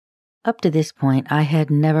Up to this point, I had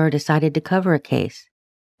never decided to cover a case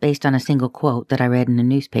based on a single quote that I read in a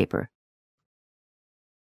newspaper.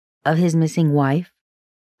 Of his missing wife,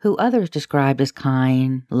 who others described as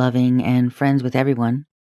kind, loving, and friends with everyone,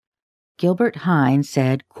 Gilbert Hine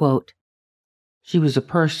said, quote, "She was a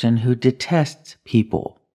person who detests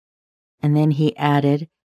people." And then he added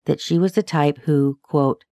that she was the type who,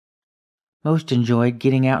 quote, "Most enjoyed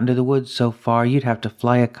getting out into the woods so far you'd have to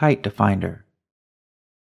fly a kite to find her."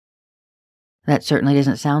 That certainly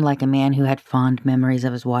doesn't sound like a man who had fond memories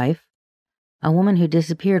of his wife. A woman who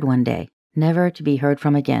disappeared one day, never to be heard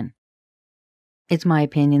from again. It's my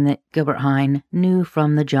opinion that Gilbert Hine knew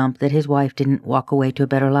from the jump that his wife didn't walk away to a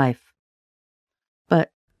better life.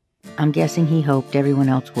 But I'm guessing he hoped everyone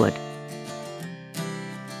else would.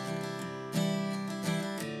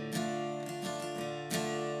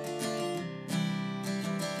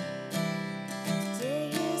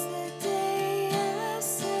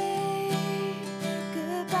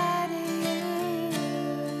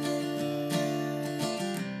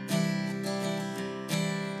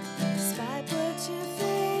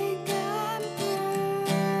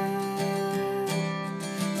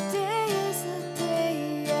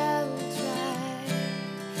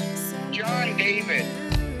 John David,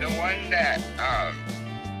 the one that,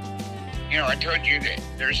 I told you that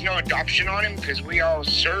there's no adoption on him because we all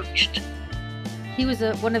searched. He was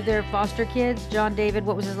one of their foster kids, John David.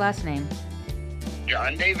 What was his last name?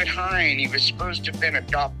 John David Hine. He was supposed to have been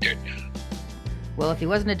adopted. Well, if he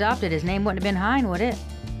wasn't adopted, his name wouldn't have been Hine, would it?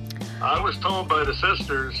 I was told by the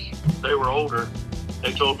sisters, they were older,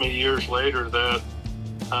 they told me years later that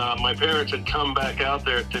my parents had come back out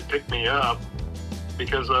there to pick me up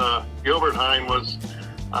because Gilbert Hine was,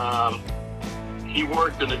 he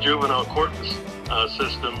worked in the juvenile court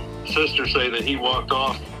system. Sisters say that he walked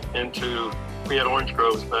off into, we had orange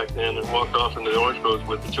groves back then, and walked off into the orange groves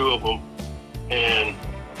with the two of them, and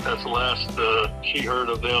that's the last she heard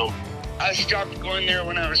of them. I stopped going there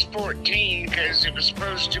when I was 14 because it was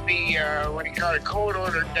supposed to be, a court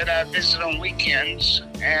order that I visit on weekends.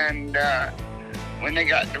 And when they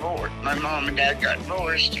got divorced, my mom and dad got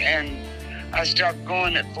divorced, and I stopped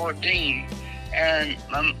going at 14. And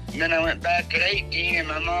then I went back at 18, and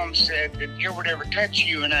my mom said, "Did Gilbert ever touch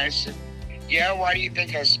you?" And I said, "Yeah, why do you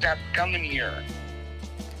think I stopped coming here?"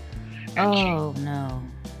 And no.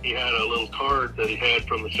 He had a little card that he had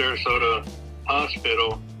from the Sarasota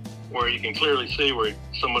hospital where you can clearly see where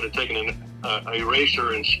someone had taken an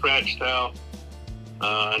eraser and scratched out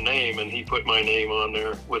a name, and he put my name on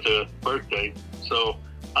there with a birthday. So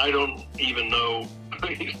I don't even know.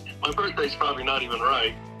 My birthday's probably not even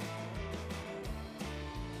right.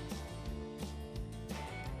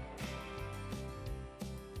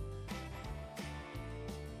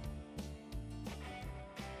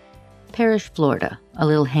 Parrish, Florida, a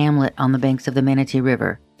little hamlet on the banks of the Manatee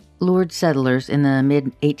River, lured settlers in the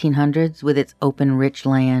mid-1800s with its open, rich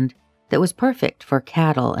land that was perfect for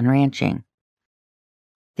cattle and ranching.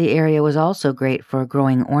 The area was also great for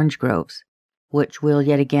growing orange groves, which will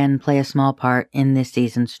yet again play a small part in this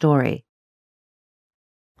season's story.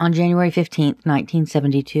 On January 15,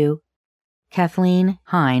 1972, Kathaleen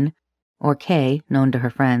Hine, or Kay, known to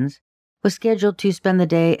her friends, was scheduled to spend the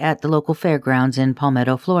day at the local fairgrounds in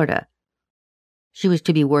Palmetto, Florida. She was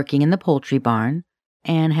to be working in the poultry barn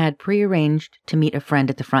and had prearranged to meet a friend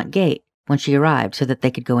at the front gate when she arrived so that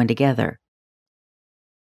they could go in together.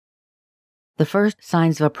 The first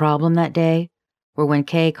signs of a problem that day were when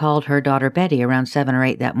Kay called her daughter Betty around 7 or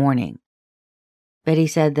 8 that morning. Betty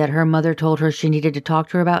said that her mother told her she needed to talk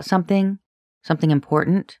to her about something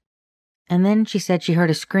important, and then she said she heard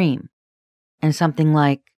a scream, and something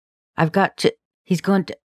like, "I've got to, he's going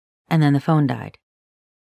to," and then the phone died.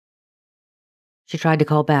 She tried to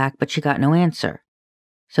call back, but she got no answer,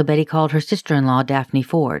 so Betty called her sister-in-law, Daphne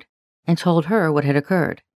Ford, and told her what had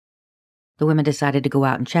occurred. The women decided to go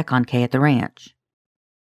out and check on Kay at the ranch.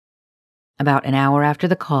 About an hour after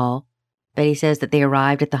the call, Betty says that they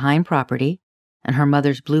arrived at the Hine property, and her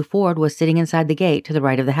mother's blue Ford was sitting inside the gate to the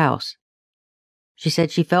right of the house. She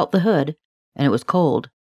said she felt the hood, and it was cold.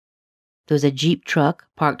 There was a Jeep truck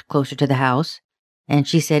parked closer to the house, and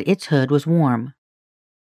she said its hood was warm.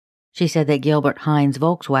 She said that Gilbert Hine's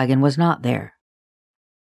Volkswagen was not there.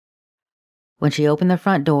 When she opened the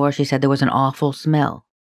front door, she said there was an awful smell.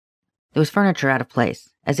 There was furniture out of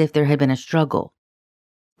place, as if there had been a struggle.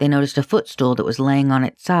 They noticed a footstool that was laying on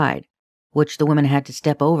its side, which the women had to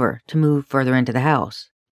step over to move further into the house.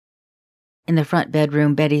 In the front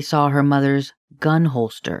bedroom, Betty saw her mother's gun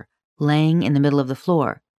holster laying in the middle of the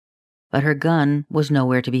floor, but her gun was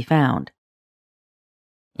nowhere to be found.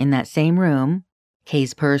 In that same room,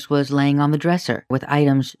 Kay's purse was laying on the dresser with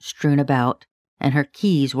items strewn about, and her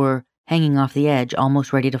keys were hanging off the edge,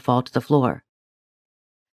 almost ready to fall to the floor.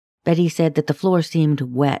 Betty said that the floor seemed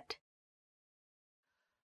wet.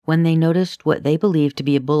 When they noticed what they believed to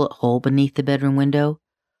be a bullet hole beneath the bedroom window,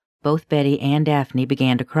 both Betty and Daphne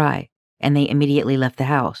began to cry, and they immediately left the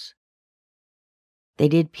house. They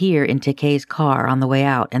did peer into Kay's car on the way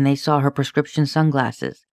out, and they saw her prescription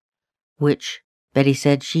sunglasses, which Betty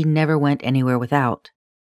said she never went anywhere without.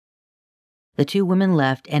 The two women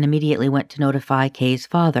left and immediately went to notify Kay's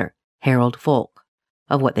father, Harold Folk,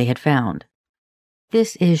 of what they had found.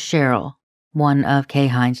 This is Cheryl, one of Kay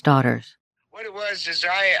Hine's daughters. What it was is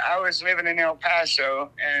I was living in El Paso,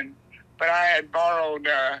 but I had borrowed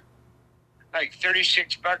like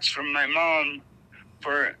 $36 from my mom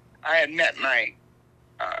I had met my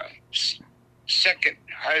second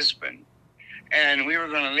husband, and we were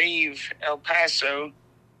going to leave El Paso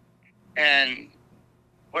and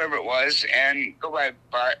wherever it was and go by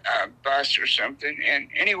bus or something. And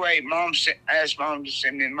anyway, I asked Mom to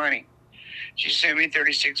send me money. She sent me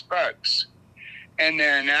 $36. And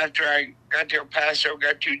then after I got to El Paso,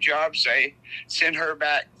 got 2 jobs, I sent her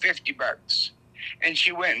back $50. And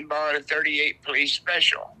she went and bought a 38 police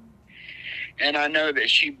special. And I know that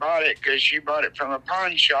she bought it because she bought it from a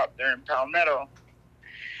pawn shop there in Palmetto.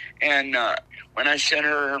 And when I sent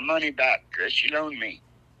her money back, she loaned me,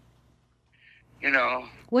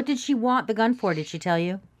 What did she want the gun for, did she tell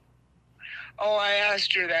you? Oh, I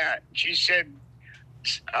asked her that. She said,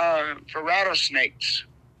 for rattlesnakes.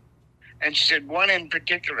 And she said, one in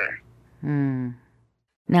particular.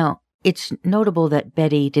 Now, it's notable that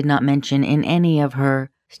Betty did not mention in any of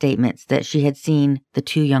her statements that she had seen the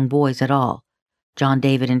 2 young boys at all, John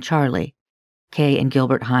David and Charlie, Kay and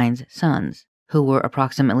Gilbert Hine's sons, who were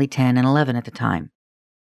approximately 10 and 11 at the time.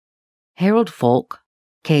 Harold Folk,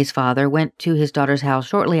 Kay's father, went to his daughter's house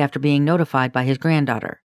shortly after being notified by his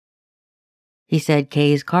granddaughter. He said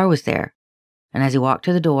Kay's car was there, and as he walked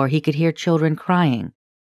to the door, he could hear children crying.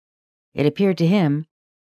 It appeared to him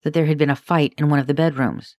that there had been a fight in one of the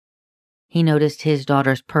bedrooms. He noticed his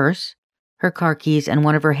daughter's purse, her car keys, and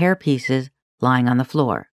one of her hair pieces lying on the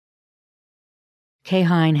floor. Kay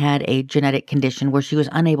Hine had a genetic condition where she was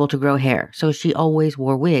unable to grow hair, so she always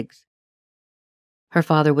wore wigs. Her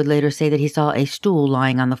father would later say that he saw a stool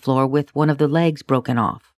lying on the floor with one of the legs broken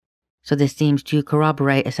off. So this seems to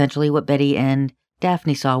corroborate essentially what Betty and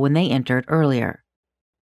Daphne saw when they entered earlier.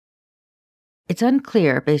 It's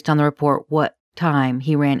unclear, based on the report, what time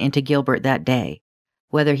he ran into Gilbert that day,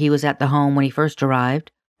 whether he was at the home when he first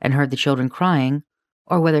arrived and heard the children crying,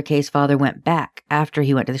 or whether Kay's father went back after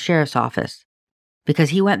he went to the sheriff's office,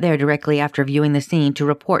 because he went there directly after viewing the scene to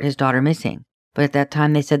report his daughter missing, but at that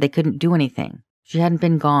time they said they couldn't do anything. She hadn't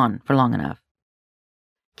been gone for long enough.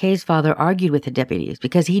 Kay's father argued with the deputies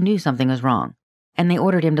because he knew something was wrong, and they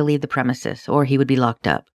ordered him to leave the premises or he would be locked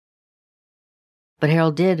up. But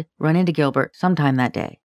Harold did run into Gilbert sometime that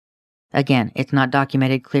day. Again, it's not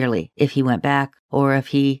documented clearly if he went back or if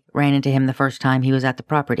he ran into him the first time he was at the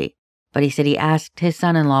property, but he said he asked his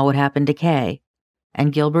son-in-law what happened to Kay,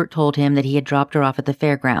 and Gilbert told him that he had dropped her off at the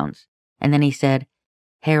fairgrounds, and then he said,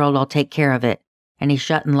 "Harold, I'll take care of it," and he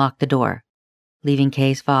shut and locked the door, leaving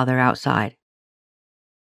Kay's father outside.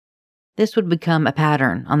 This would become a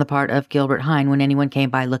pattern on the part of Gilbert Hine when anyone came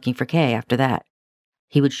by looking for Kay after that.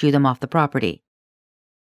 He would shoo them off the property.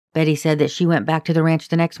 Betty said that she went back to the ranch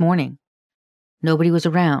the next morning. Nobody was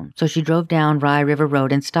around, so she drove down Rye River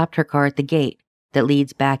Road and stopped her car at the gate that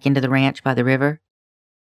leads back into the ranch by the river.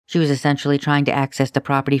 She was essentially trying to access the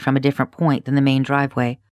property from a different point than the main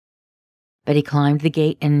driveway. Betty climbed the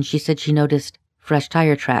gate and she said she noticed fresh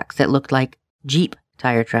tire tracks that looked like Jeep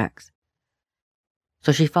tire tracks.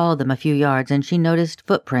 So she followed them a few yards and she noticed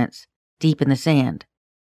footprints deep in the sand.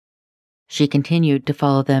 She continued to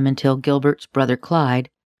follow them until Gilbert's brother Clyde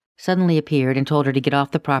suddenly appeared and told her to get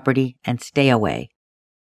off the property and stay away.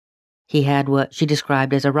 He had what she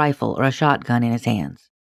described as a rifle or a shotgun in his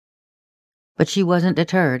hands. But she wasn't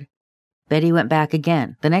deterred. Betty went back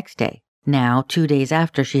again the next day, now 2 days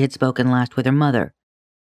after she had spoken last with her mother.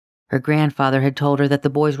 Her grandfather had told her that the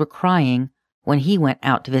boys were crying when he went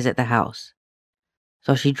out to visit the house.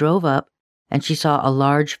 So she drove up and she saw a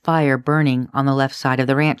large fire burning on the left side of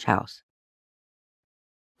the ranch house.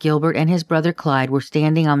 Gilbert and his brother Clyde were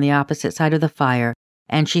standing on the opposite side of the fire,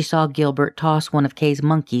 and she saw Gilbert toss one of Kay's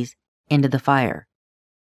monkeys into the fire.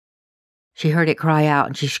 She heard it cry out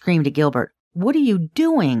and she screamed at Gilbert, "What are you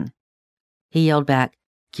doing?" He yelled back,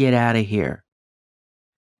 "Get out of here."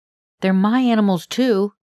 "They're my animals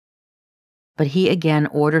too." But he again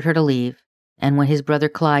ordered her to leave, and when his brother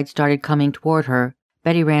Clyde started coming toward her,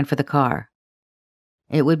 Betty ran for the car.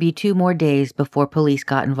 It would be 2 more days before police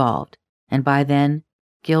got involved, and by then,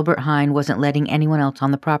 Gilbert Hine wasn't letting anyone else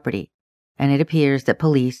on the property, and it appears that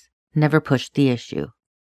police never pushed the issue.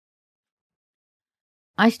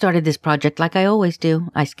 I started this project like I always do.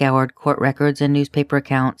 I scoured court records and newspaper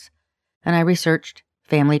accounts, and I researched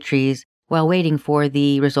family trees while waiting for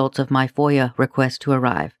the results of my FOIA request to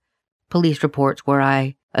arrive, police reports where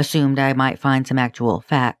I assumed I might find some actual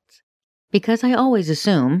facts. Because I always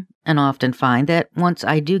assume, and often find, that once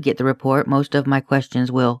I do get the report, most of my questions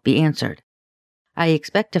will be answered. I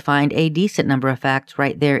expect to find a decent number of facts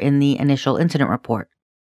right there in the initial incident report.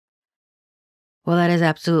 Well, that is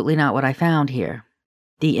absolutely not what I found here.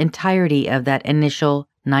 The entirety of that initial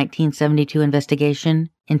 1972 investigation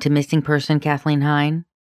into missing person Kathaleen Hine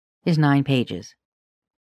is 9 pages.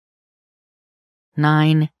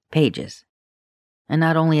 9 pages. And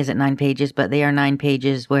not only is it 9 pages, but they are 9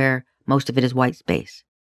 pages where most of it is white space.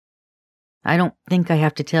 I don't think I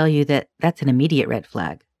have to tell you that that's an immediate red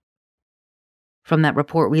flag. From that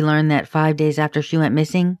report, we learned that 5 days after she went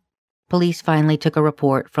missing, police finally took a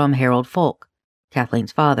report from Harold Folk,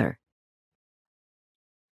 Kathaleen's father.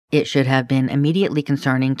 It should have been immediately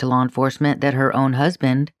concerning to law enforcement that her own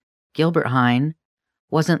husband, Gilbert Hine,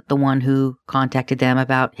 wasn't the one who contacted them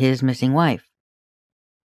about his missing wife.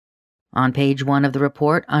 On page 1 of the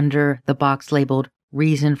report, under the box labeled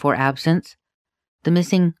Reason for Absence, the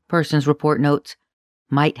missing persons report notes,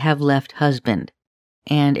 might have left husband,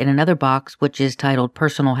 and in another box, which is titled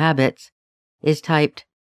Personal Habits, is typed,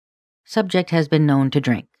 Subject has been known to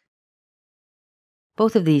drink.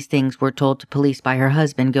 Both of these things were told to police by her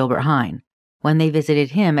husband, Gilbert Hine, when they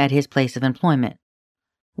visited him at his place of employment,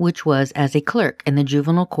 which was as a clerk in the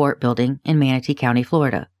juvenile court building in Manatee County,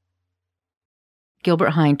 Florida.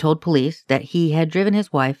 Gilbert Hine told police that he had driven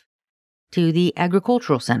his wife to the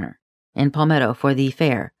agricultural center in Palmetto for the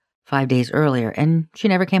fair 5 days earlier, and she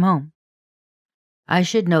never came home. I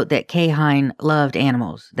should note that Kay Hine loved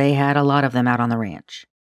animals. They had a lot of them out on the ranch.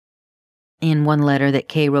 In one letter that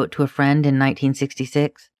Kay wrote to a friend in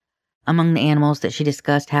 1966, among the animals that she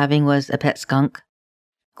discussed having was a pet skunk.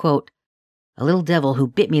 Quote, "A little devil who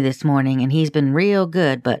bit me this morning, and he's been real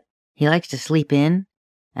good, but he likes to sleep in,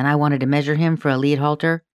 and I wanted to measure him for a lead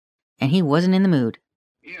halter, and he wasn't in the mood."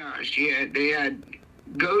 Yeah, they had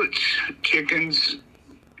goats, chickens,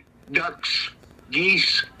 ducks,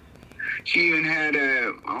 geese. She even had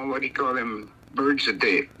what do you call them, birds that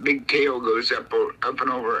the big tail goes up and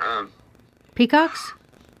over. Peacocks?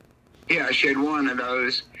 Yeah, she had one of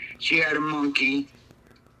those. She had a monkey,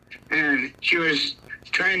 and she was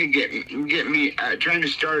trying to get me trying to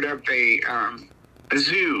start up a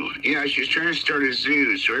zoo. Yeah, she was trying to start a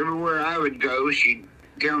zoo. So everywhere I would go, she'd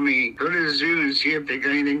tell me, go to the zoo and see if they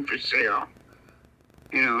got anything for sale.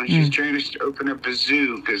 You know, she's trying to open up a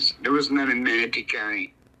zoo because there was none in Manatee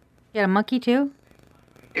County. You had a monkey too?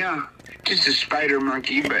 Yeah, just a spider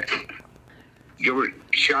monkey, but Gilbert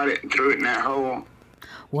shot it and threw it in that hole.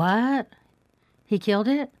 What? He killed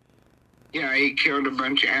it? Yeah, he killed a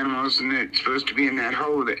bunch of animals, and it's supposed to be in that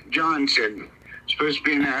hole that John said. It's supposed to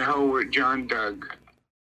be in that hole where John dug.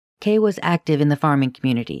 Kay was active in the farming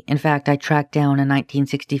community. In fact, I tracked down a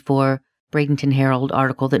 1964 Bradenton Herald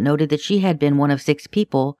article that noted that she had been one of 6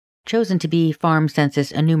 people chosen to be farm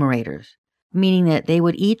census enumerators, meaning that they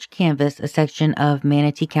would each canvass a section of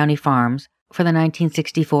Manatee County farms for the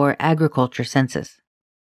 1964 agriculture census.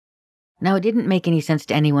 Now, it didn't make any sense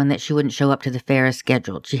to anyone that she wouldn't show up to the fair as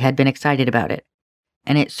scheduled. She had been excited about it.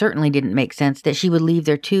 And it certainly didn't make sense that she would leave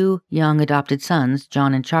their 2 young adopted sons,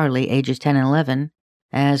 John and Charlie, ages 10 and 11,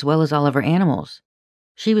 as well as all of her animals.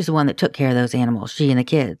 She was the one that took care of those animals, she and the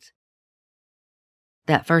kids.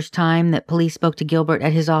 That first time that police spoke to Gilbert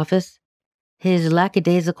at his office, his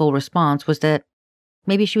lackadaisical response was that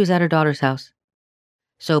maybe she was at her daughter's house.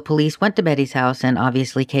 So police went to Betty's house, and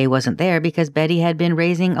obviously Kay wasn't there because Betty had been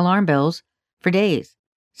raising alarm bells for days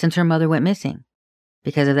since her mother went missing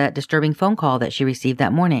because of that disturbing phone call that she received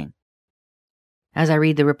that morning. As I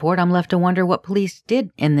read the report, I'm left to wonder what police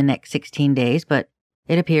did in the next 16 days, but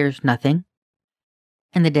it appears nothing.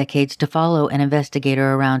 In the decades to follow, an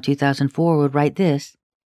investigator around 2004 would write this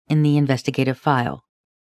in the investigative file.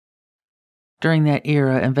 During that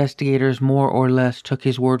era, investigators more or less took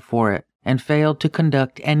his word for it and failed to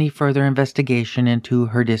conduct any further investigation into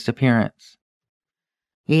her disappearance.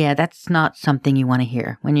 Yeah, that's not something you want to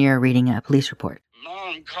hear when you're reading a police report.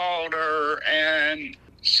 Mom called her and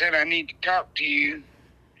said, I need to talk to you.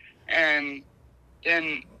 And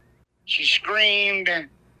then she screamed, and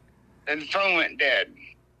the phone went dead.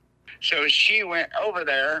 So she went over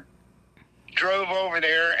there, drove over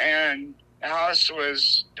there, and the house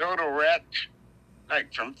was total wreck,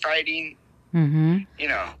 like from fighting. Mm-hmm. You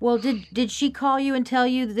know. Well, did she call you and tell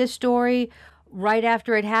you this story right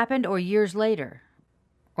after it happened or years later?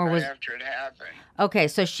 Or right was after it happened. Okay,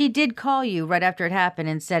 so she did call you right after it happened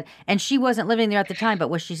and said, and she wasn't living there at the time, but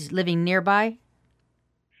was she living nearby?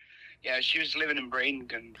 Yeah, she was living in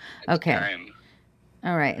Bradenton at the time.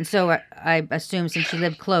 All right, and so I assume since she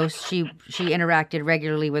lived close, she interacted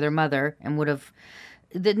regularly with her mother and would have.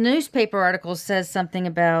 The newspaper article says something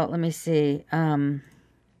about, let me see,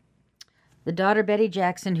 the daughter Betty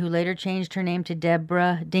Jackson, who later changed her name to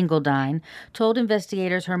Deborah Dingledine, told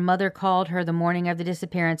investigators her mother called her the morning of the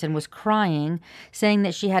disappearance and was crying, saying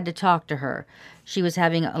that she had to talk to her. She was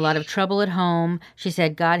having a lot of trouble at home. She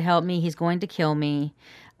said, "God help me, he's going to kill me."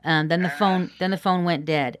 Then the phone went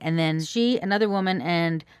dead, and then she, another woman,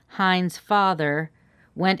 and Hine's father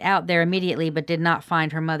went out there immediately, but did not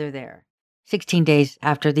find her mother there. 16 days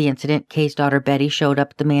after the incident, Kay's daughter Betty showed up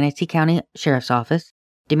at the Manatee County Sheriff's Office,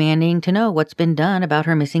 demanding to know what's been done about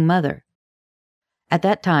her missing mother. At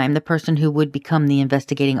that time, the person who would become the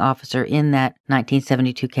investigating officer in that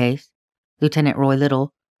 1972 case, Lieutenant Roy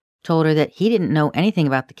Little, told her that he didn't know anything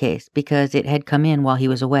about the case because it had come in while he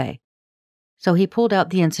was away. So he pulled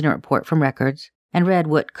out the incident report from records and read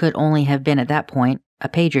what could only have been at that point a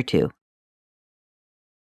page or two.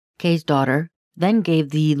 Kay's daughter then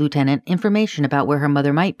gave the lieutenant information about where her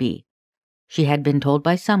mother might be. She had been told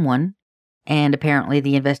by someone, and apparently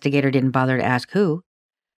the investigator didn't bother to ask who,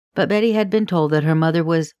 but Betty had been told that her mother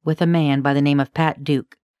was with a man by the name of Pat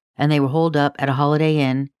Duke, and they were holed up at a Holiday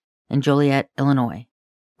Inn in Joliet, Illinois.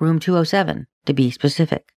 Room 207, to be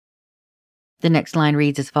specific. The next line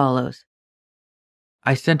reads as follows.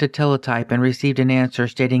 I sent a teletype and received an answer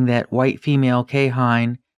stating that white female Kay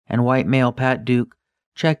Hine and white male Pat Duke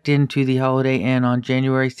checked into the Holiday Inn on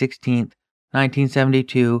January 16,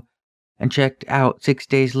 1972, and checked out 6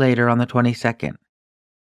 days later on the 22nd.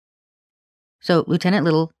 So Lieutenant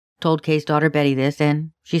Little told Kay's daughter Betty this,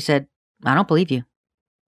 and she said, "I don't believe you."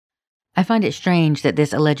 I find it strange that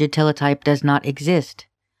this alleged teletype does not exist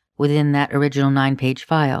within that original 9-page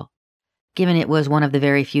file, given it was one of the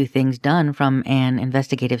very few things done from an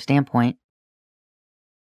investigative standpoint.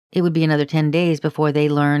 It would be another 10 days before they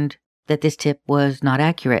learned that this tip was not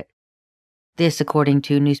accurate. This, according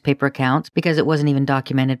to newspaper accounts, because it wasn't even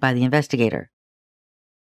documented by the investigator.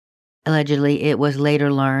 Allegedly, it was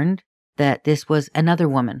later learned that this was another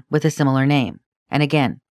woman with a similar name. And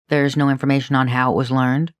again, there's no information on how it was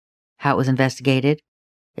learned, how it was investigated.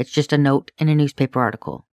 It's just a note in a newspaper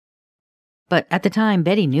article. But at the time,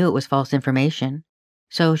 Betty knew it was false information,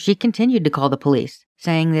 so she continued to call the police,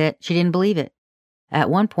 saying that she didn't believe it. At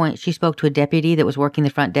one point, she spoke to a deputy that was working the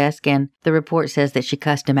front desk, and the report says that she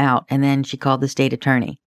cussed him out, and then she called the state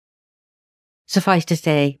attorney. Suffice to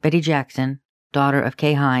say, Betty Jackson, daughter of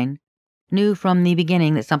Kay Hine, knew from the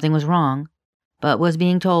beginning that something was wrong, but was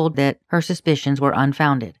being told that her suspicions were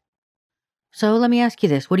unfounded. So let me ask you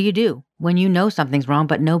this, what do you do when you know something's wrong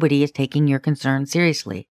but nobody is taking your concern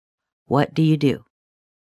seriously? What do you do?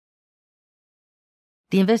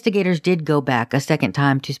 The investigators did go back a second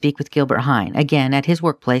time to speak with Gilbert Hine, again at his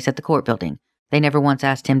workplace at the court building. They never once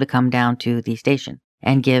asked him to come down to the station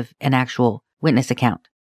and give an actual witness account.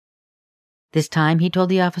 This time he told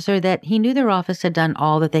the officer that he knew their office had done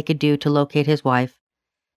all that they could do to locate his wife,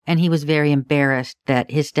 and he was very embarrassed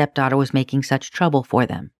that his stepdaughter was making such trouble for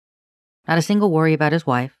them. Not a single worry about his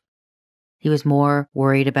wife. He was more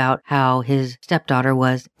worried about how his stepdaughter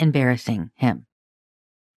was embarrassing him.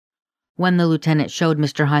 When the lieutenant showed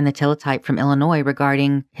Mr. Hine the teletype from Illinois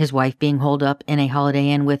regarding his wife being holed up in a Holiday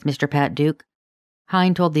Inn with Mr. Pat Duke,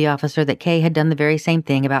 Hine told the officer that Kay had done the very same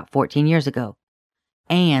thing about 14 years ago,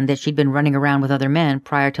 and that she'd been running around with other men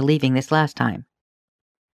prior to leaving this last time.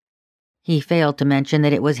 He failed to mention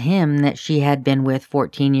that it was him that she had been with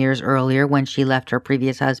 14 years earlier when she left her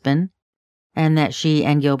previous husband, and that she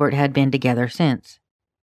and Gilbert had been together since.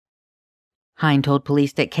 Hine told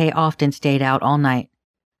police that Kay often stayed out all night,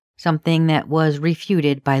 something that was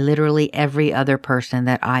refuted by literally every other person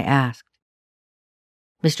that I asked.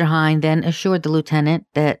 Mr. Hine then assured the lieutenant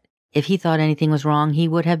that if he thought anything was wrong, he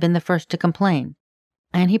would have been the first to complain,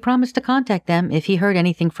 and he promised to contact them if he heard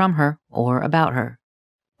anything from her or about her.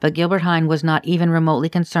 But Gilbert Hine was not even remotely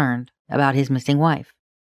concerned about his missing wife.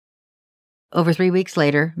 Over 3 weeks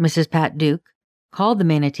later, Mrs. Pat Duke called the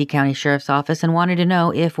Manatee County Sheriff's Office and wanted to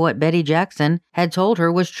know if what Betty Jackson had told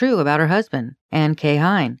her was true about her husband and Kay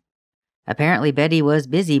Hine. Apparently, Betty was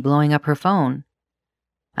busy blowing up her phone.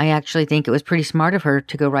 I actually think it was pretty smart of her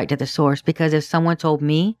to go right to the source, because if someone told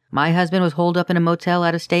me my husband was holed up in a motel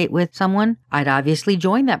out of state with someone, I'd obviously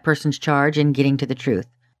join that person's charge in getting to the truth.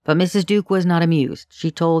 But Mrs. Duke was not amused. She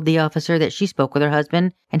told the officer that she spoke with her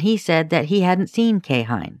husband, and he said that he hadn't seen Kay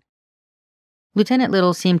Hine. Lieutenant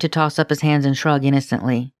Little seemed to toss up his hands and shrug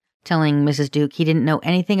innocently, telling Mrs. Duke he didn't know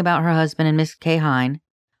anything about her husband and Miss Kay Hine.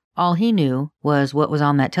 All he knew was what was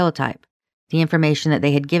on that teletype, the information that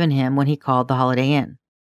they had given him when he called the Holiday Inn.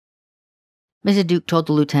 Mrs. Duke told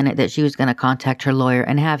the lieutenant that she was going to contact her lawyer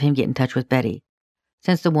and have him get in touch with Betty,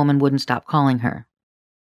 since the woman wouldn't stop calling her.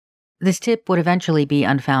 This tip would eventually be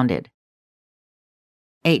unfounded.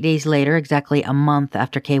 8 days later, exactly a month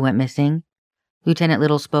after Kay went missing, Lieutenant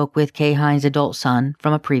Little spoke with Kay Hine's adult son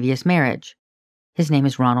from a previous marriage. His name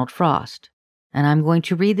is Ronald Frost, and I'm going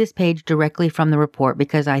to read this page directly from the report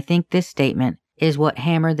because I think this statement is what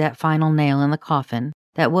hammered that final nail in the coffin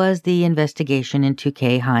that was the investigation into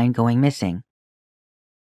Kay Hine going missing.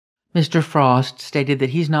 Mr. Frost stated that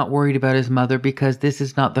he's not worried about his mother because this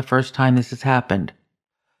is not the first time this has happened.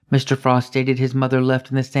 Mr. Frost stated his mother left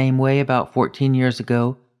in the same way about 14 years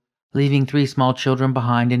ago, leaving 3 small children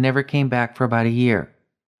behind and never came back for about a year.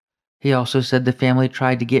 He also said the family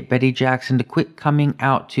tried to get Betty Jackson to quit coming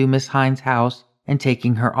out to Miss Hine's house and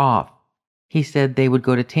taking her off. He said they would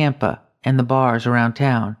go to Tampa and the bars around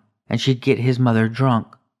town, and she'd get his mother drunk.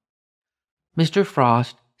 Mr.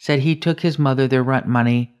 Frost said he took his mother their rent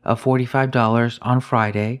money of $45 on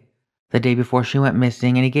Friday, the day before she went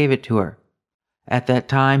missing, and he gave it to her. At that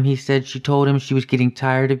time, he said she told him she was getting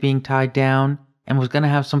tired of being tied down and was going to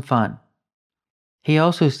have some fun. He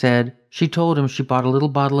also said she told him she bought a little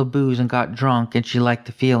bottle of booze and got drunk and she liked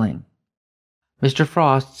the feeling. Mr.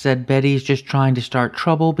 Frost said Betty's just trying to start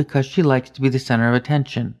trouble because she likes to be the center of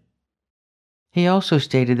attention. He also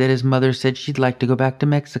stated that his mother said she'd like to go back to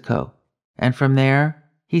Mexico, and from there,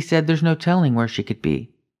 he said there's no telling where she could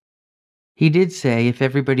be. He did say if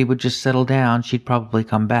everybody would just settle down, she'd probably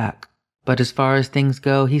come back. But as far as things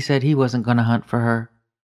go, he said he wasn't going to hunt for her.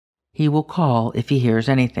 He will call if he hears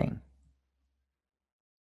anything.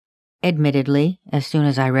 Admittedly, as soon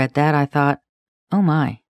as I read that, I thought, oh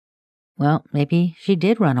my, well, maybe she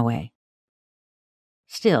did run away.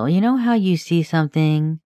 Still, you know how you see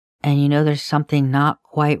something, and you know there's something not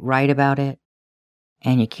quite right about it,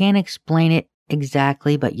 and you can't explain it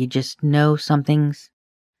exactly, but you just know something's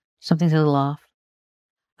a little off?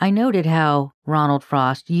 I noted how Ronald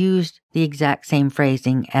Frost used the exact same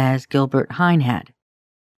phrasing as Gilbert Hine had.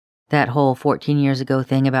 That whole 14 years ago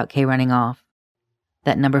thing about Kay running off.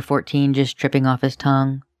 That number 14 just tripping off his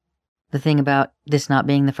tongue. The thing about this not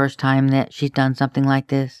being the first time that she's done something like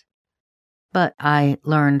this. But I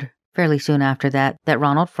learned fairly soon after that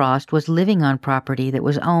Ronald Frost was living on property that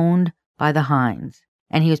was owned by the Hines,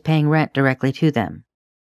 and he was paying rent directly to them.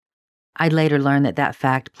 I'd later learn that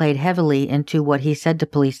fact played heavily into what he said to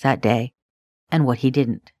police that day, and what he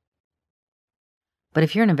didn't. But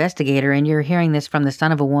if you're an investigator and you're hearing this from the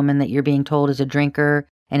son of a woman that you're being told is a drinker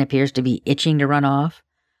and appears to be itching to run off,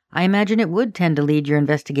 I imagine it would tend to lead your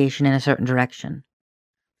investigation in a certain direction.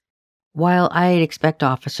 While I'd expect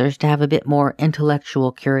officers to have a bit more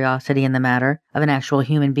intellectual curiosity in the matter of an actual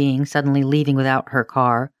human being suddenly leaving without her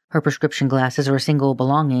car, her prescription glasses, or a single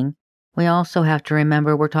belonging, we also have to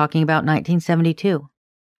remember we're talking about 1972.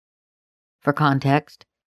 For context,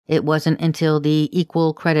 it wasn't until the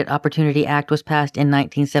Equal Credit Opportunity Act was passed in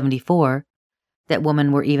 1974 that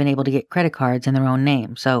women were even able to get credit cards in their own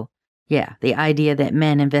name. So, yeah, the idea that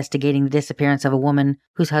men investigating the disappearance of a woman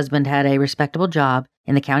whose husband had a respectable job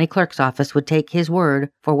in the county clerk's office would take his word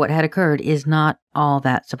for what had occurred is not all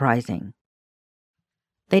that surprising.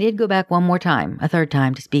 They did go back one more time, a third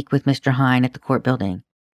time, to speak with Mr. Hine at the court building.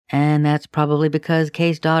 And that's probably because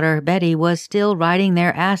Kay's daughter, Betty, was still riding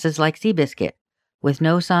their asses like Seabiscuit, with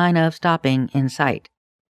no sign of stopping in sight.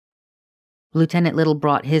 Lieutenant Little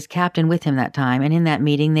brought his captain with him that time, and in that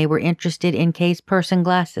meeting they were interested in Kay's purse and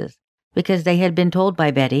glasses, because they had been told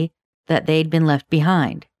by Betty that they'd been left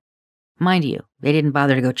behind. Mind you, they didn't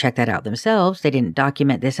bother to go check that out themselves, they didn't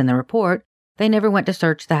document this in the report, they never went to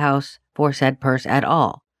search the house for said purse at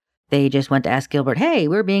all. They just went to ask Gilbert, hey,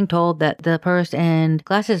 we're being told that the purse and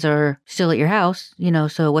glasses are still at your house,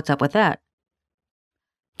 so what's up with that?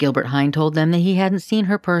 Gilbert Hine told them that he hadn't seen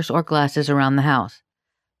her purse or glasses around the house,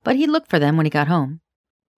 but he'd look for them when he got home.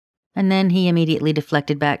 And then he immediately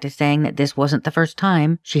deflected back to saying that this wasn't the first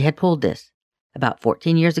time she had pulled this. About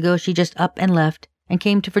 14 years ago, she just up and left and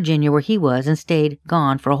came to Virginia where he was and stayed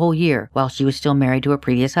gone for a whole year while she was still married to her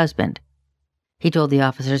previous husband. He told the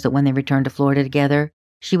officers that when they returned to Florida together,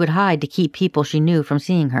 she would hide to keep people she knew from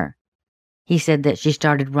seeing her. He said that she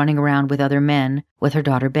started running around with other men with her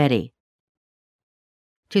daughter Betty.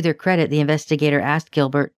 To their credit, the investigator asked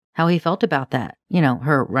Gilbert how he felt about that,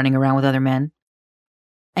 her running around with other men.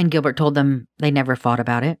 And Gilbert told them they never fought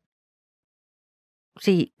about it.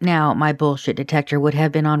 See, now my bullshit detector would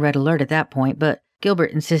have been on red alert at that point, but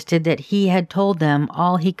Gilbert insisted that he had told them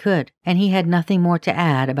all he could, and he had nothing more to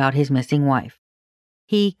add about his missing wife.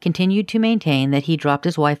 He continued to maintain that he dropped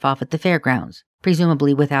his wife off at the fairgrounds,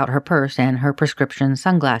 presumably without her purse and her prescription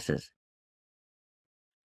sunglasses.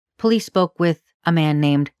 Police spoke with a man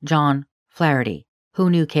named John Flaherty, who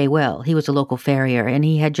knew Kay well. He was a local farrier, and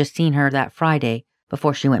he had just seen her that Friday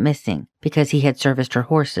before she went missing, because he had serviced her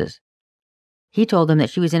horses. He told them that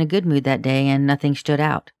she was in a good mood that day and nothing stood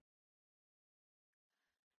out.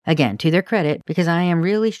 Again, to their credit, because I am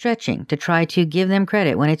really stretching to try to give them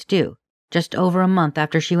credit when it's due, just over a month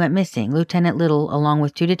after she went missing, Lieutenant Little, along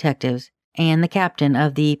with 2 detectives, and the captain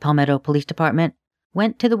of the Palmetto Police Department,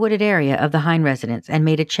 went to the wooded area of the Hine residence and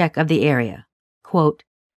made a check of the area. Quote,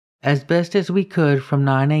 as best as we could from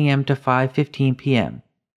 9 a.m. to 5:15 p.m.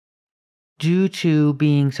 Due to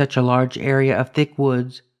being such a large area of thick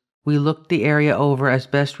woods, we looked the area over as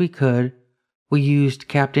best we could. We used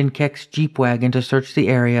Captain Keck's Jeep wagon to search the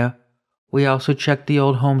area. We also checked the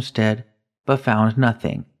old homestead, but found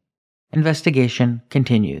nothing. Investigation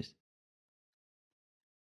continues.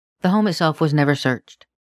 The home itself was never searched.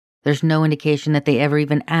 There's no indication that they ever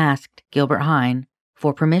even asked Gilbert Hine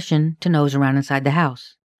for permission to nose around inside the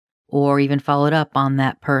house, or even followed up on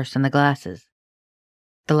that purse and the glasses.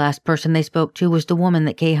 The last person they spoke to was the woman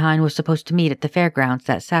that Kay Hine was supposed to meet at the fairgrounds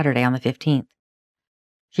that Saturday on the 15th.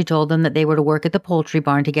 She told them that they were to work at the poultry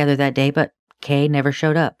barn together that day, but Kay never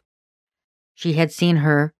showed up. She had seen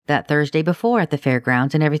her that Thursday before at the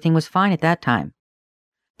fairgrounds, and everything was fine at that time.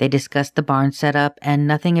 They discussed the barn setup, and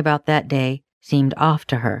nothing about that day seemed off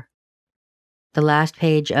to her. The last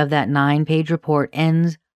page of that 9-page report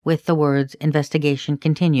ends with the words "Investigation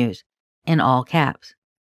continues" in all caps.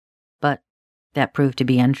 But that proved to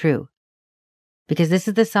be untrue, because this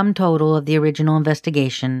is the sum total of the original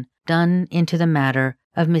investigation done into the matter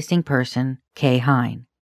of missing person Kay Hine.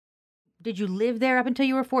 Did you live there up until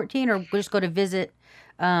you were 14, or just go to visit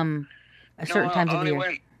certain times of the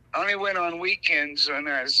year? Only went on weekends when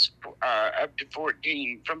I was up to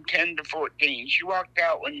 14, from 10 to 14. She walked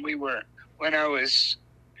out when I was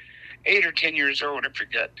 8 or 10 years old, I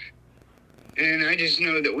forget. And I just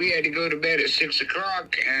know that we had to go to bed at 6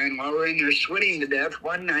 o'clock, and while we're in there sweating to death,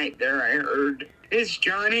 one night there I heard, "It's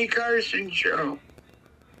Johnny Carson show."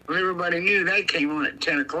 Well, everybody knew that came on at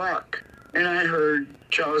 10 o'clock. And I heard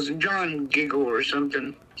Charles and John giggle or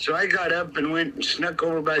something. So I got up and went and snuck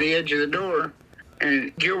over by the edge of the door.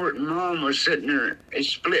 And Gilbert and Mom was sitting there. They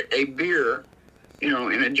split a beer, in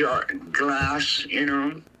a glass.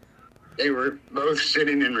 They were both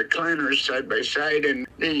sitting in recliners side by side. And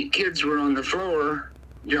the kids were on the floor.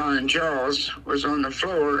 John and Charles was on the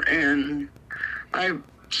floor. And I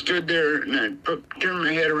stood there and I turned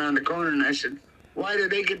my head around the corner and I said, "Why do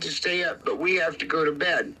they get to stay up, but we have to go to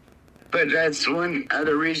bed?" But that's one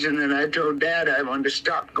other reason that I told Dad I wanted to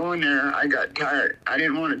stop going there. I got tired. I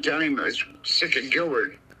didn't want to tell him I was sick of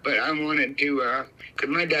Gilbert, but I wanted to, because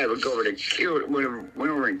my dad would go over to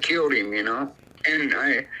went over and killed him, And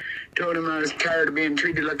I told him I was tired of being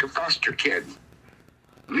treated like a foster kid.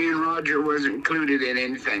 Me and Roger wasn't included in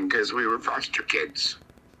anything because we were foster kids.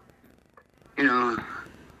 And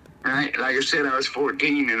like I said, I was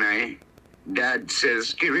 14, and Dad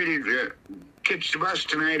says, "Get ready to catch the bus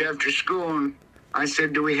tonight after school." And I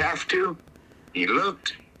said, "Do we have to?" He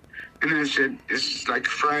looked, and I said, "This is like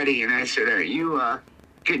Friday." And I said, "Are you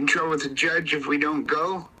get in trouble with the judge if we don't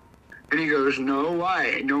go?" And he goes, "No,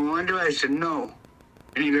 why? Don't want to?" I said, "No."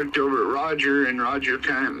 And he looked over at Roger, and Roger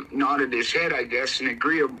kind of nodded his head, I guess, and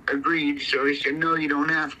agreed. So he said, "No, you don't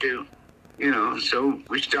have to." So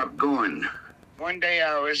we stopped going. One day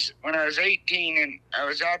when I was 18, and I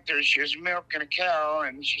was out there, she was milking a cow,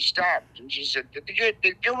 and she stopped, and she said,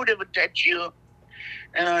 Did Gilbert ever touch you?"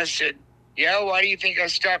 And I said, "Yeah, why do you think I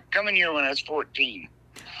stopped coming here when I was 14?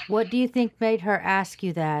 What do you think made her ask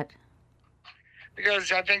you that?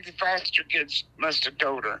 Because I think the foster kids must have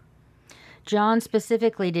told her. John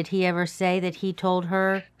specifically, did he ever say that he told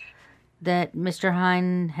her that Mr.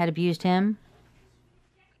 Hine had abused him?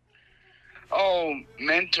 Oh,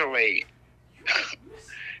 mentally.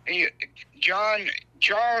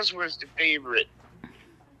 Charles was the favorite,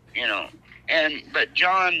 but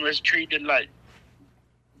John was treated like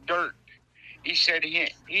dirt. He said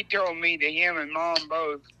he told me to him and Mom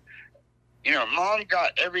both, Mom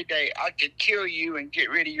got every day, "I could kill you and get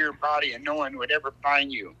rid of your body and no one would ever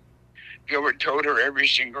find you." Gilbert told her every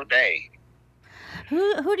single day.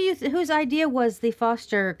 Whose idea was the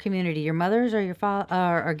foster community? Your mother's or your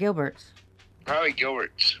or Gilbert's? Probably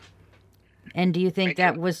Gilbert's. And do you think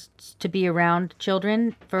that was to be around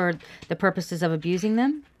children for the purposes of abusing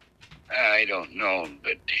them? I don't know,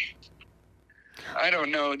 but I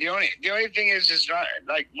don't know. The only thing is not,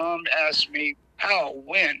 like Mom asked me, how,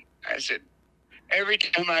 when? I said, every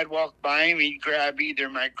time I'd walk by him, he'd grab either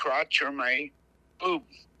my crotch or my boob.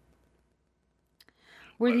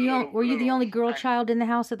 Were you the only girl child in the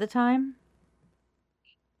house at the time?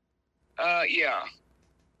 Yeah.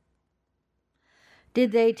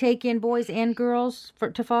 Did they take in boys and girls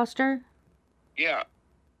to foster? Yeah.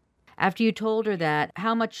 After you told her that,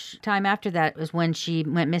 how much time after that was when she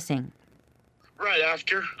went missing? Right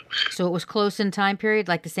after. So it was close in time period,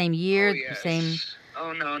 like the same year, Oh, yes. the same...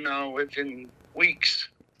 Oh, no, within weeks.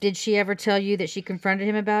 Did she ever tell you that she confronted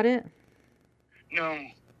him about it? No.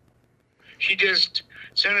 She just,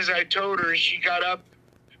 as soon as I told her, she got up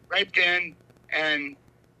right then and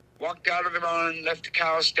walked out of the barn, left the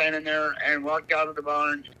cow standing there, and walked out of the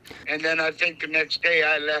barn. And then I think the next day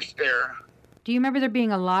I left there. Do you remember there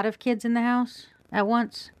being a lot of kids in the house at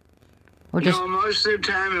once? Or just... No, most of the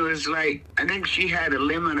time it was like, I think she had a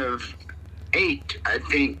limit of 8, I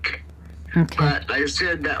think. Okay. But like I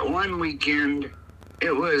said, that one weekend,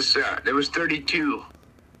 it was, there was 32,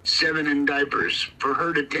 7 in diapers for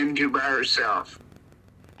her to tend to by herself.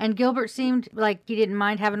 And Gilbert seemed like he didn't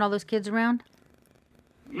mind having all those kids around?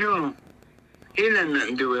 No, he didn't have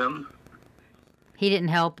nothing to do with them. He didn't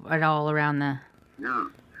help at all around the... No.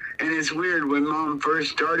 And it's weird, when Mom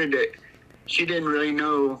first started it, she didn't really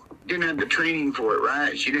know, didn't have the training for it,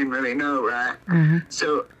 right? She didn't really know, right? Mm-hmm.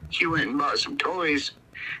 So she went and bought some toys,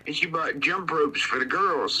 and she bought jump ropes for the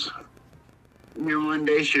girls. You know, one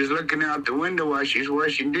day she was looking out the window while she was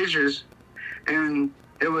washing dishes, and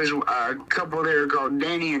there was a couple there called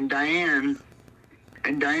Danny and Diane.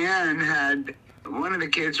 And Diane had, one of the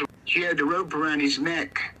kids, she had the rope around his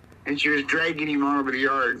neck, and she was dragging him all over the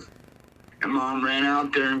yard. And Mom ran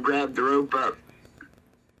out there and grabbed the rope up.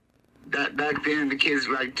 That back then, the kids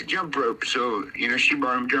liked to jump rope, so, you know, she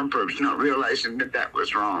bought them jump ropes, not realizing that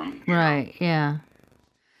was wrong. Right, yeah.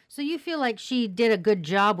 So you feel like she did a good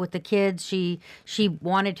job with the kids? She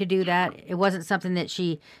wanted to do that? It wasn't something that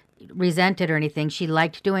she resented or anything? She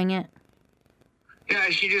liked doing it? Yeah,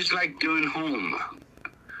 she just liked doing home.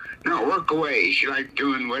 Not work away. She liked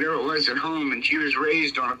doing whatever it was at home, and she was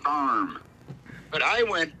raised on a farm. But I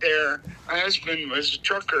went there. My husband was a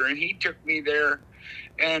trucker, and he took me there.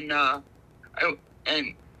 And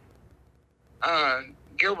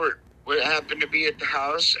Gilbert happened to be at the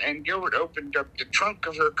house, and Gilbert opened up the trunk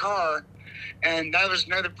of her car, and that was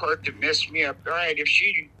another part that messed me up. All right, if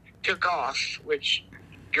she took off, which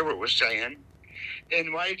Gilbert was saying,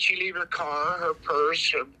 then why did she leave her car, her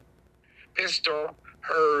purse, her pistol,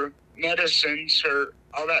 her medicines, her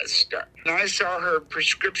all that stuff? And I saw her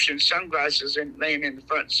prescription sunglasses laying in the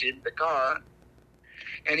front seat of the car.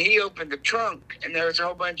 And he opened the trunk, and there was a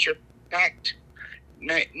whole bunch of packed,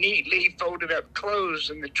 neatly folded up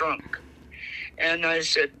clothes in the trunk. And I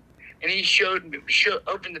said, and he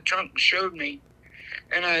opened the trunk and showed me.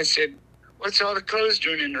 And I said, what's all the clothes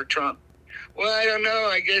doing in her trunk? Well, I don't know.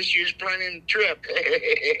 I guess she was planning a trip.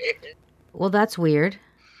 Well, that's weird.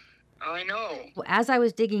 I know. As I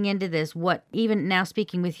was digging into this, even now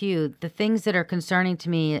speaking with you, the things that are concerning to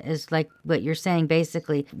me is like what you're saying,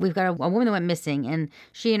 basically. We've got a woman that went missing, and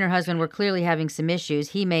she and her husband were clearly having some issues.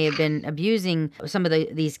 He may have been abusing some of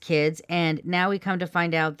these kids, and now we come to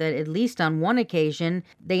find out that at least on one occasion,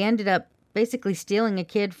 they ended up basically stealing a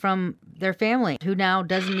kid from their family who now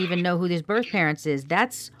doesn't even know who his birth parents is.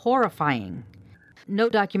 That's horrifying. No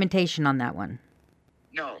documentation on that one.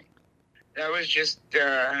 No. That was just,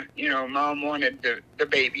 Mom wanted the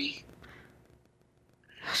baby.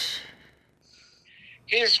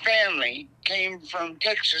 His family came from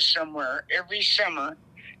Texas somewhere every summer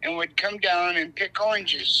and would come down and pick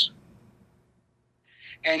oranges.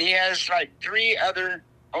 And he has like 3 other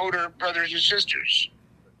older brothers and sisters.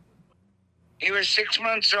 He was 6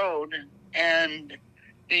 months old, and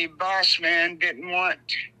the boss man didn't want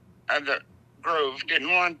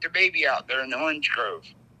the baby out there in the orange grove.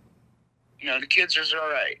 You know, the kids was all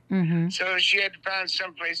right. Mm-hmm. So she had to find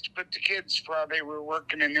some place to put the kids while they were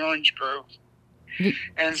working in the orange grove.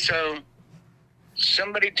 And so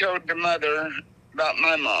somebody told the mother about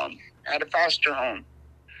my mom at a foster home.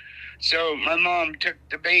 So my mom took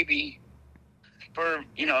the baby for,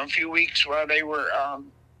 a few weeks while they were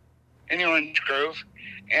in the orange grove.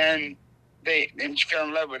 And then she fell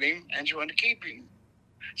in love with him, and she wanted to keep him.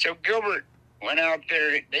 So Gilbert went out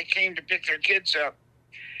there. They came to pick their kids up.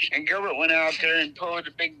 And Gilbert went out there and pulled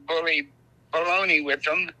a big bully baloney with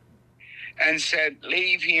him and said,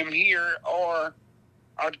 leave him here or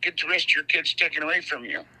I'll get the rest of your kids taken away from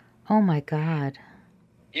you. Oh, my God.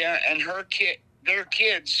 Yeah, and their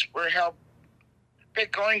kids were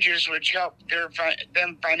pick oranges, which helped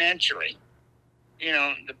them financially.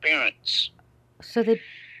 The parents. So they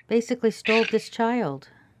basically stole this child.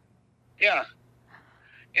 Yeah.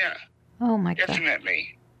 Oh, my God.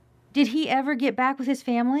 Definitely. Did he ever get back with his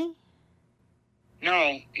family?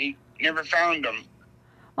 No, he never found them.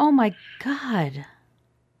 Oh, my God.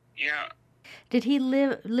 Yeah. Did he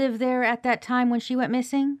live there at that time when she went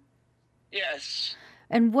missing? Yes.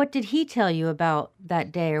 And what did he tell you about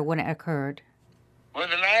that day or when it occurred? Well,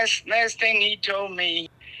 the last thing he told me,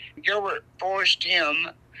 Gilbert forced him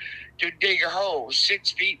to dig a hole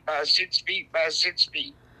 6 feet by 6 feet by 6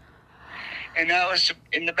 feet, and that was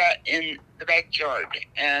in the backyard.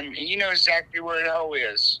 And he knows exactly where the hole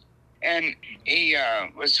is. And he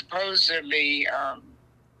was supposedly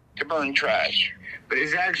to burn trash, but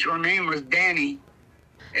his actual name was Danny.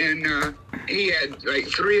 And he had like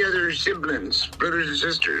 3 other siblings, brothers and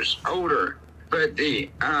sisters, older. But they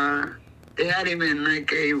had him in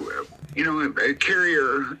like a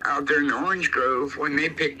carrier out there in the orange grove when they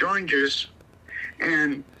picked oranges,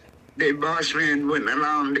 and the boss man wouldn't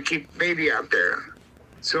allow him to keep the baby out there.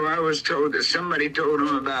 So I was told that somebody told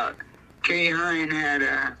him about Kay Hine had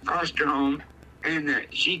a foster home, and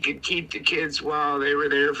that she could keep the kids while they were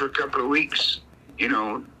there for a couple of weeks,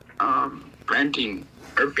 planting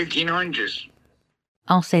or picking oranges.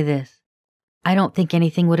 I'll say this. I don't think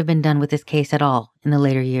anything would have been done with this case at all in the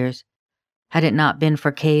later years, had it not been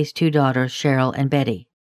for Kay's 2 daughters, Cheryl and Betty.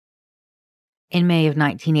 In May of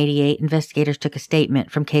 1988, investigators took a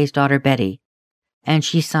statement from Kay's daughter, Betty, and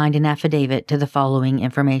she signed an affidavit to the following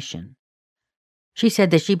information. She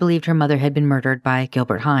said that she believed her mother had been murdered by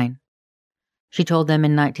Gilbert Hine. She told them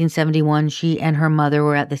in 1971 she and her mother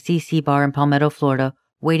were at the CC bar in Palmetto, Florida,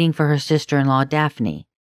 waiting for her sister-in-law, Daphne.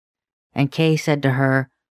 And Kay said to her,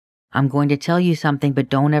 "I'm going to tell you something, but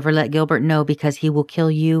don't ever let Gilbert know because he will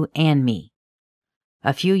kill you and me.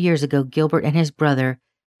 A few years ago, Gilbert and his brother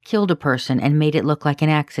killed a person and made it look like an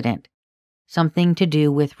accident, something to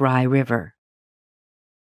do with Rye River."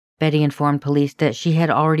 Betty informed police that she had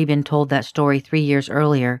already been told that story 3 years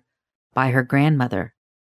earlier by her grandmother.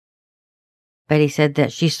 Betty said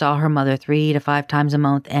that she saw her mother 3 to 5 times a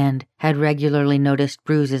month and had regularly noticed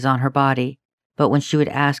bruises on her body, but when she would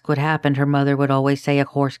ask what happened, her mother would always say a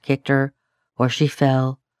horse kicked her, or she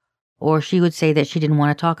fell, or she would say that she didn't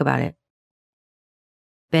want to talk about it.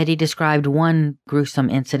 Betty described one gruesome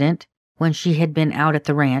incident when she had been out at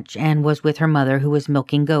the ranch and was with her mother who was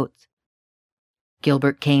milking goats.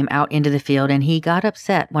 Gilbert came out into the field and he got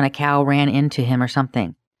upset when a cow ran into him or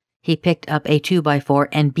something. He picked up a 2x4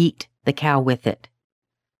 and beat the cow with it.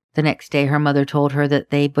 The next day her mother told her that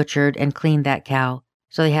they butchered and cleaned that cow,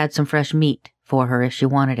 so they had some fresh meat for her if she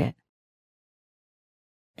wanted it.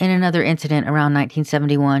 In another incident around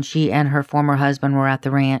 1971, she and her former husband were at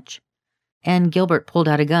the ranch, and Gilbert pulled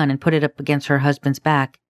out a gun and put it up against her husband's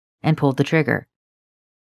back and pulled the trigger.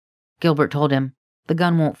 Gilbert told him, "The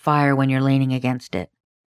gun won't fire when you're leaning against it."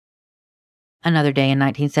 Another day in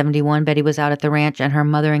 1971, Betty was out at the ranch and her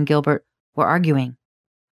mother and Gilbert were arguing.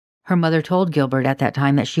 Her mother told Gilbert at that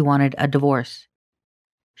time that she wanted a divorce.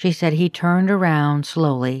 She said he turned around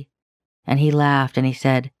slowly and he laughed and he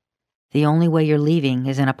said, "The only way you're leaving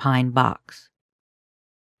is in a pine box."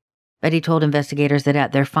 Betty told investigators that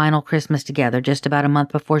at their final Christmas together, just about a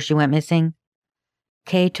month before she went missing,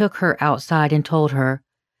 Kay took her outside and told her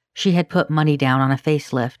she had put money down on a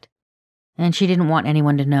facelift, and she didn't want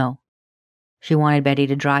anyone to know. She wanted Betty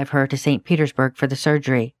to drive her to St. Petersburg for the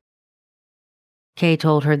surgery. Kay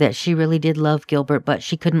told her that she really did love Gilbert, but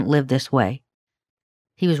she couldn't live this way.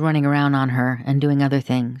 He was running around on her and doing other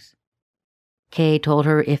things. Kay told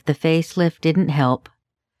her if the facelift didn't help,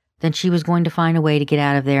 then she was going to find a way to get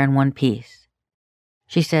out of there in one piece.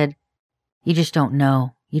 She said, "You just don't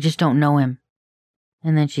know. You just don't know him."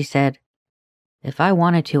 And then she said, "If I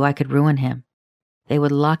wanted to, I could ruin him. They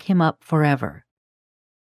would lock him up forever.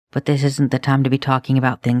 But this isn't the time to be talking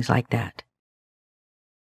about things like that."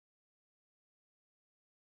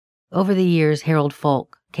 Over the years, Harold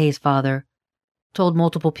Folk, Kay's father, told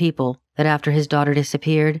multiple people that after his daughter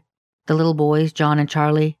disappeared, the little boys, John and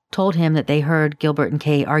Charlie, told him that they heard Gilbert and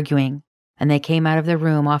Kay arguing, and they came out of their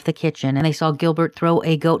room off the kitchen and they saw Gilbert throw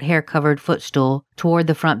a goat hair-covered footstool toward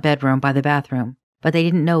the front bedroom by the bathroom, but they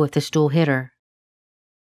didn't know if the stool hit her.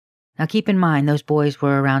 Now keep in mind those boys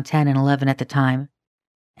were around 10 and 11 at the time,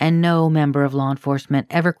 and no member of law enforcement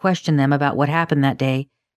ever questioned them about what happened that day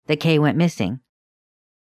that Kay went missing.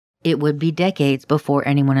 It would be decades before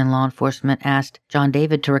anyone in law enforcement asked John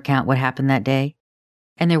David to recount what happened that day,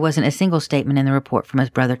 and there wasn't a single statement in the report from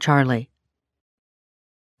his brother Charlie.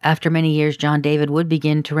 After many years, John David would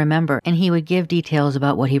begin to remember, and he would give details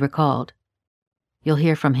about what he recalled. You'll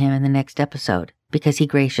hear from him in the next episode, because he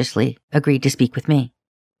graciously agreed to speak with me.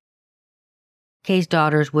 Kay's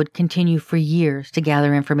daughters would continue for years to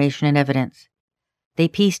gather information and evidence. They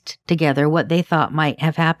pieced together what they thought might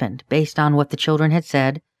have happened based on what the children had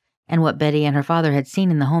said and what Betty and her father had seen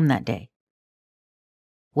in the home that day.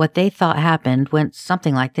 What they thought happened went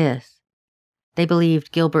something like this. They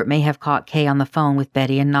believed Gilbert may have caught Kay on the phone with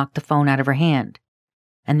Betty and knocked the phone out of her hand,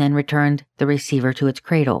 and then returned the receiver to its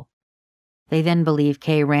cradle. They then believed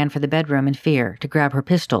Kay ran for the bedroom in fear to grab her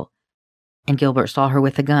pistol, and Gilbert saw her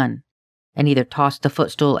with the gun, and either tossed the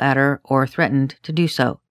footstool at her or threatened to do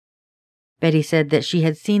so. Betty said that she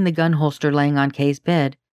had seen the gun holster laying on Kay's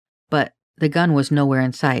bed, but the gun was nowhere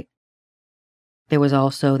in sight. There was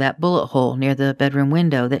also that bullet hole near the bedroom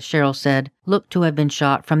window that Cheryl said looked to have been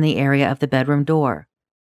shot from the area of the bedroom door.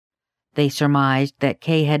 They surmised that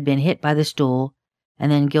Kay had been hit by the stool,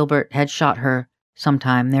 and then Gilbert had shot her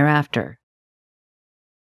sometime thereafter.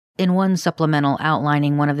 In one supplemental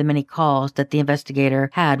outlining one of the many calls that the investigator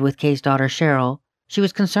had with Kay's daughter Cheryl, she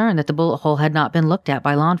was concerned that the bullet hole had not been looked at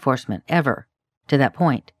by law enforcement ever to that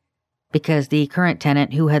point, because the current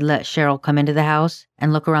tenant who had let Cheryl come into the house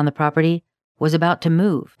and look around the property was about to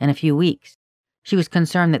move in a few weeks. She was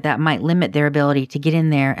concerned that that might limit their ability to get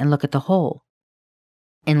in there and look at the hole.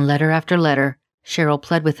 In letter after letter, Cheryl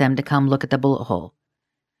pled with them to come look at the bullet hole.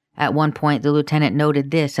 At one point, the lieutenant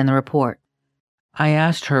noted this in the report. I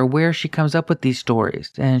asked her where she comes up with these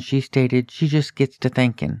stories, and she stated she just gets to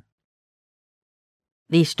thinking.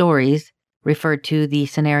 These stories referred to the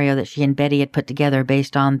scenario that she and Betty had put together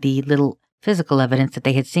based on the little physical evidence that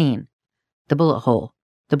they had seen. The bullet hole,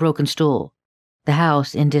 the broken stool, the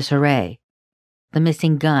house in disarray, the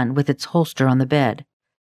missing gun with its holster on the bed,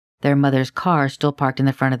 their mother's car still parked in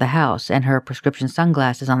the front of the house, and her prescription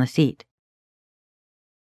sunglasses on the seat.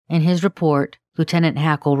 In his report, Lieutenant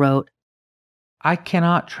Hackle wrote, I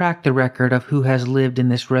cannot track the record of who has lived in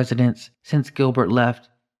this residence since Gilbert left,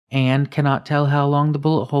 and cannot tell how long the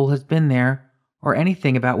bullet hole has been there or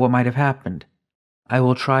anything about what might have happened. I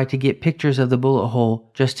will try to get pictures of the bullet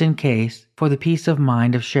hole just in case, for the peace of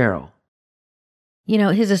mind of Cheryl. You know,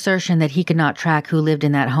 his assertion that he could not track who lived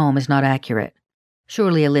in that home is not accurate.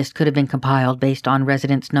 Surely a list could have been compiled based on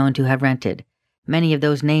residents known to have rented. Many of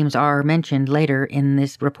those names are mentioned later in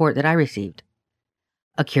this report that I received.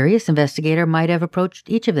 A curious investigator might have approached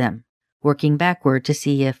each of them, working backward to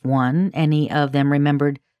see if, one, any of them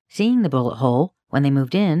remembered seeing the bullet hole when they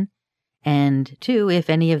moved in, and two, if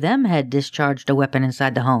any of them had discharged a weapon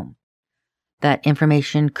inside the home. That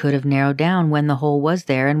information could have narrowed down when the hole was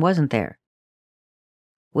there and wasn't there.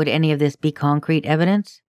 Would any of this be concrete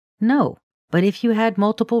evidence? No, but if you had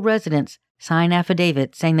multiple residents sign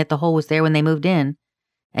affidavits saying that the hole was there when they moved in,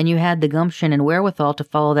 and you had the gumption and wherewithal to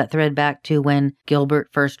follow that thread back to when Gilbert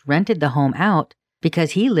first rented the home out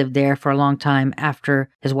because he lived there for a long time after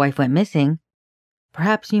his wife went missing,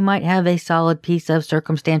 perhaps you might have a solid piece of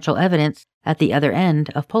circumstantial evidence at the other end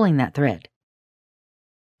of pulling that thread.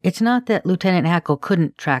 It's not that Lieutenant Hackle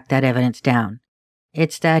couldn't track that evidence down.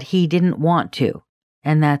 It's that he didn't want to,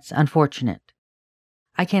 and that's unfortunate.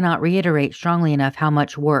 I cannot reiterate strongly enough how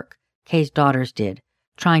much work Kay's daughters did,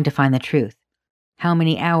 trying to find the truth, how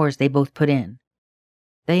many hours they both put in.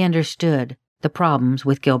 They understood the problems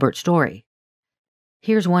with Gilbert's story.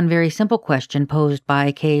 Here's one very simple question posed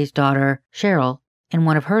by Kay's daughter, Cheryl, in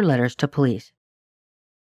one of her letters to police.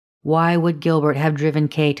 Why would Gilbert have driven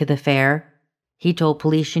Kay to the fair? He told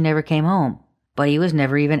police she never came home, but he was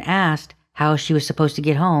never even asked how she was supposed to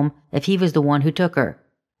get home if he was the one who took her.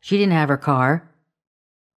 She didn't have her car.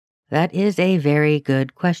 That is a very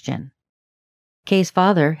good question. Kay's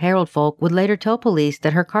father, Harold Folk, would later tell police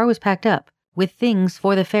that her car was packed up with things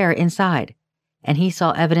for the fair inside, and he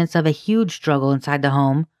saw evidence of a huge struggle inside the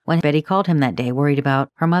home when Betty called him that day worried about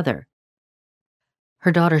her mother.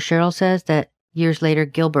 Her daughter Cheryl says that years later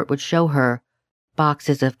Gilbert would show her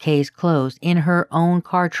boxes of Kay's clothes in her own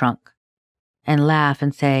car trunk and laugh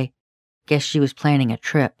and say, "Guess she was planning a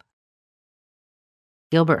trip."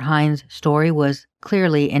 Gilbert Hine's story was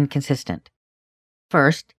clearly inconsistent.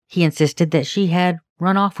 First, he insisted that she had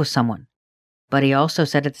run off with someone, but he also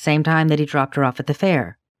said at the same time that he dropped her off at the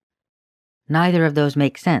fair. Neither of those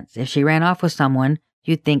make sense. If she ran off with someone,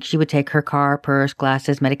 you'd think she would take her car, purse,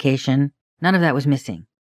 glasses, medication. None of that was missing.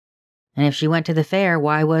 And if she went to the fair,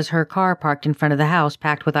 why was her car parked in front of the house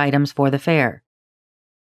packed with items for the fair?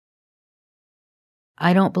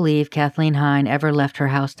 I don't believe Kathaleen Hine ever left her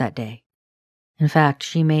house that day. In fact,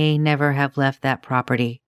 she may never have left that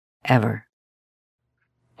property, ever.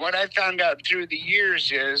 What I found out through the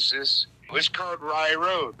years is It was called Rye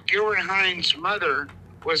Road. Gilbert Hine's mother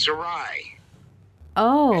was a Rye.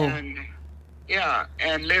 Oh.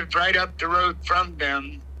 And lived right up the road from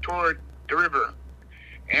them toward the river.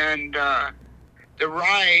 And the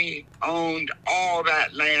Rye owned all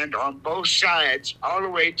that land on both sides, all the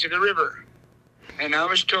way to the river. And I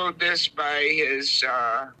was told this by his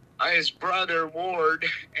brother Ward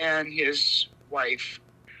and his wife.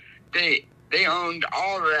 They owned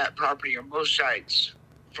all of that property on both sides.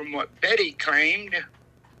 From what Betty claimed,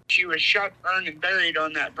 she was shot, burned, and buried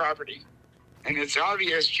on that property. And it's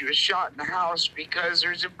obvious she was shot in the house because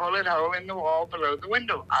there's a bullet hole in the wall below the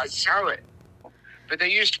window. I saw it. But there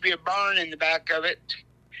used to be a barn in the back of it,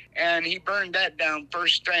 and he burned that down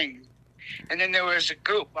first thing. And then there was a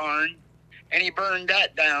goat barn, and he burned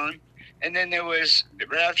that down. And then there was,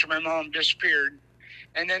 after my mom disappeared,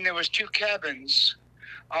 and then there was 2 cabins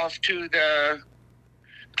off to the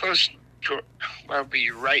close to, well,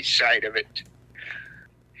 the right side of it.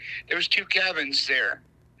 There was 2 cabins there,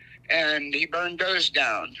 and he burned those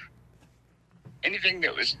down. Anything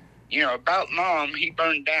that was, about Mom, he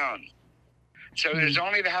burned down. So there's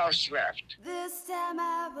only the house left.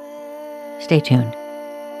 Stay tuned.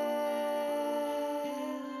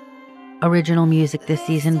 Original music this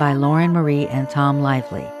season by Lauren Marie and Tom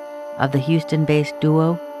Lively of the Houston-based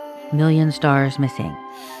duo Million Stars Missing.